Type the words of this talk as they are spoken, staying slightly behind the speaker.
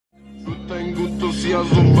What's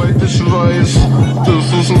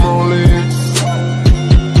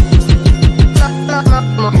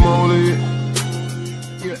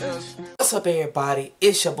up, everybody?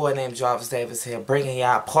 It's your boy named Jarvis Davis here, bringing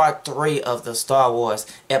y'all part 3 of the Star Wars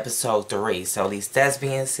Episode 3. So, at least that's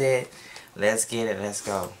being said, let's get it. Let's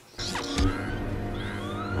go.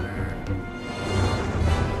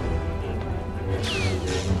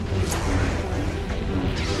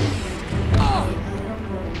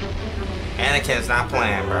 Anakin's not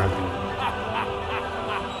playing, bro.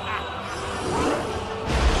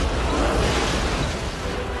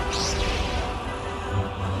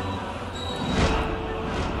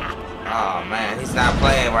 Oh man, he's not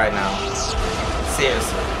playing right now.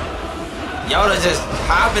 Seriously. Yoda just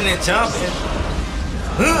hopping and jumping.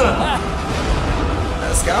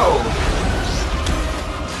 Let's go.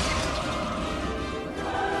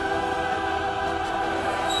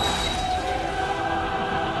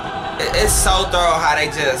 It's so thorough how they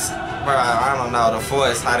just, bro, I don't know, the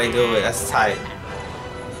Force, how they do it, that's tight.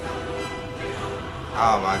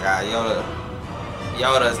 Oh my god,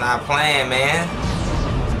 Yoda's not playing, man.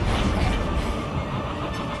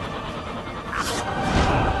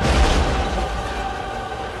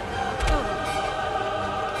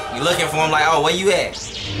 You looking for him like, oh, where you at?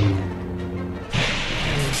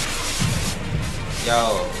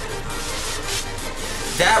 Yo.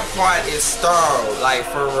 That part is thorough, like,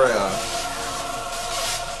 for real.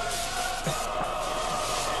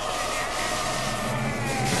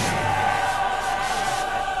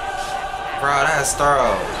 Bro, that's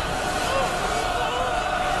thorough.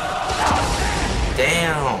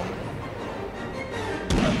 Damn.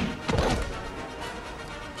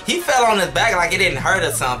 He fell on his back like it didn't hurt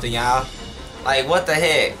or something, y'all. Like, what the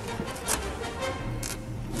heck?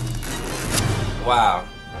 Wow.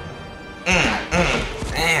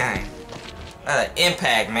 Dang.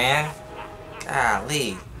 Impact, man.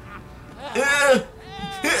 Golly.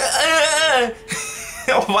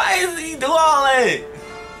 Why is he do all that?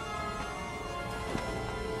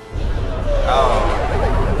 Oh.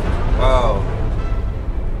 Whoa.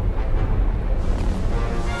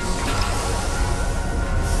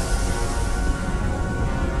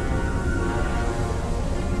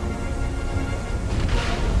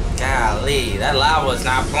 Golly, that lava's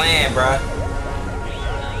not playing, bruh.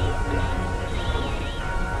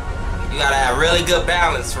 You gotta have really good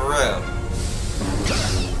balance, for real.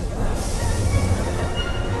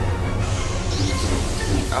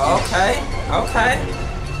 Okay, okay.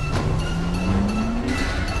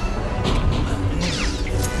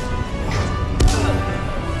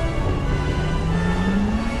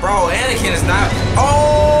 Bro, Anakin is not...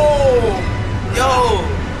 Oh! Yo!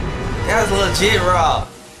 That was legit raw.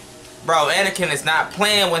 Bro, Anakin is not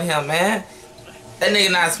playing with him, man. That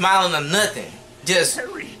nigga not smiling or nothing. Just...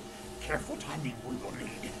 Hurry! Careful timing we will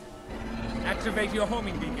need. Activate your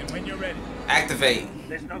homing beacon when you're ready. Activate.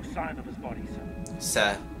 There's no sign of his body, sir.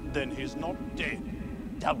 Sir. Then he's not dead.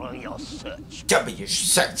 Double your search. Double your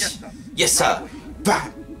search. Yes, sir. Yes, sir. Bah.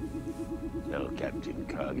 Tell Captain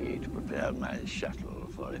Kargi to prepare my shuttle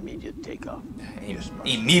for immediate takeoff.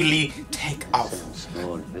 Immediately take off.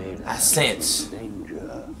 I sense.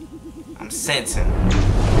 Danger. I'm sensing.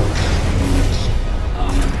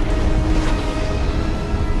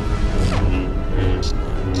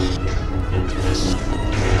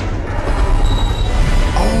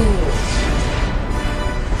 Oh.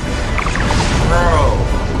 Bro.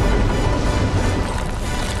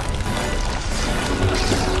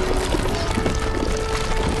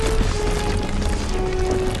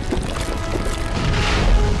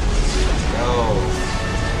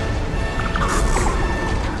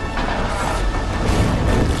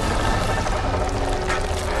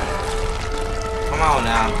 Come on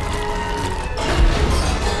now.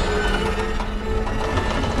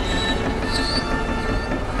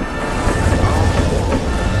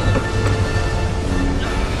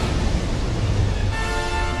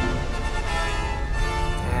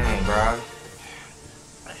 Dang, bro.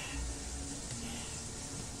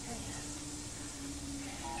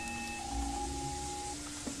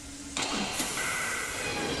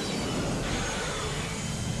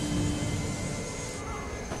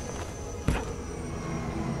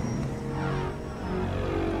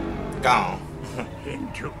 Gone.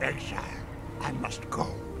 Into exile. I must go.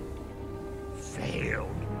 Failed,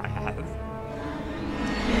 I have.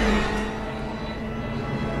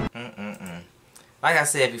 Like I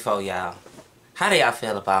said before, y'all, how do y'all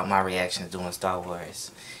feel about my reactions doing Star Wars?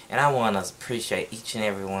 And I want to appreciate each and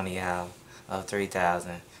every one of y'all of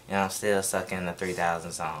 3,000. And I'm still stuck in the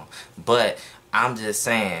 3,000 zone. But I'm just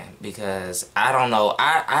saying, because I don't know,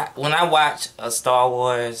 when I watch a Star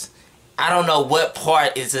Wars I don't know what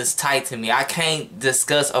part is just tight to me. I can't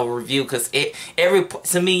discuss a review because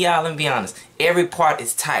to me, y'all, let me be honest, every part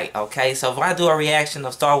is tight, okay? So if I do a reaction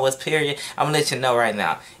of Star Wars period, I'm gonna let you know right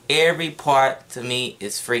now. Every part to me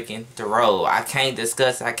is freaking the road. I can't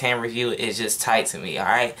discuss, I can't review it. It's just tight to me,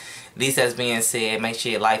 alright? These as being said, make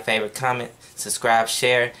sure you like, favorite, comment, subscribe,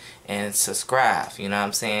 share, and subscribe. You know what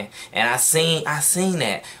I'm saying? And I seen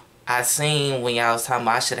that. I seen when y'all was talking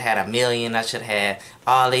about I should have had 1 million, I should have had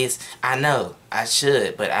all these. I know, I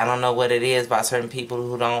should, but I don't know what it is by certain people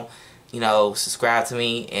who don't, you know, subscribe to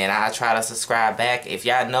me, and I try to subscribe back. If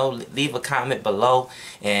y'all know, leave a comment below,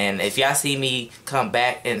 and if y'all see me come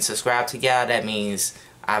back and subscribe to y'all, that means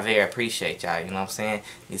I very appreciate y'all, you know what I'm saying?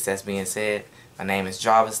 At least that's being said, my name is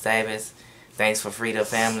Jarvis Davis. Thanks for Freedom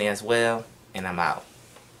Family as well, and I'm out.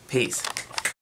 Peace.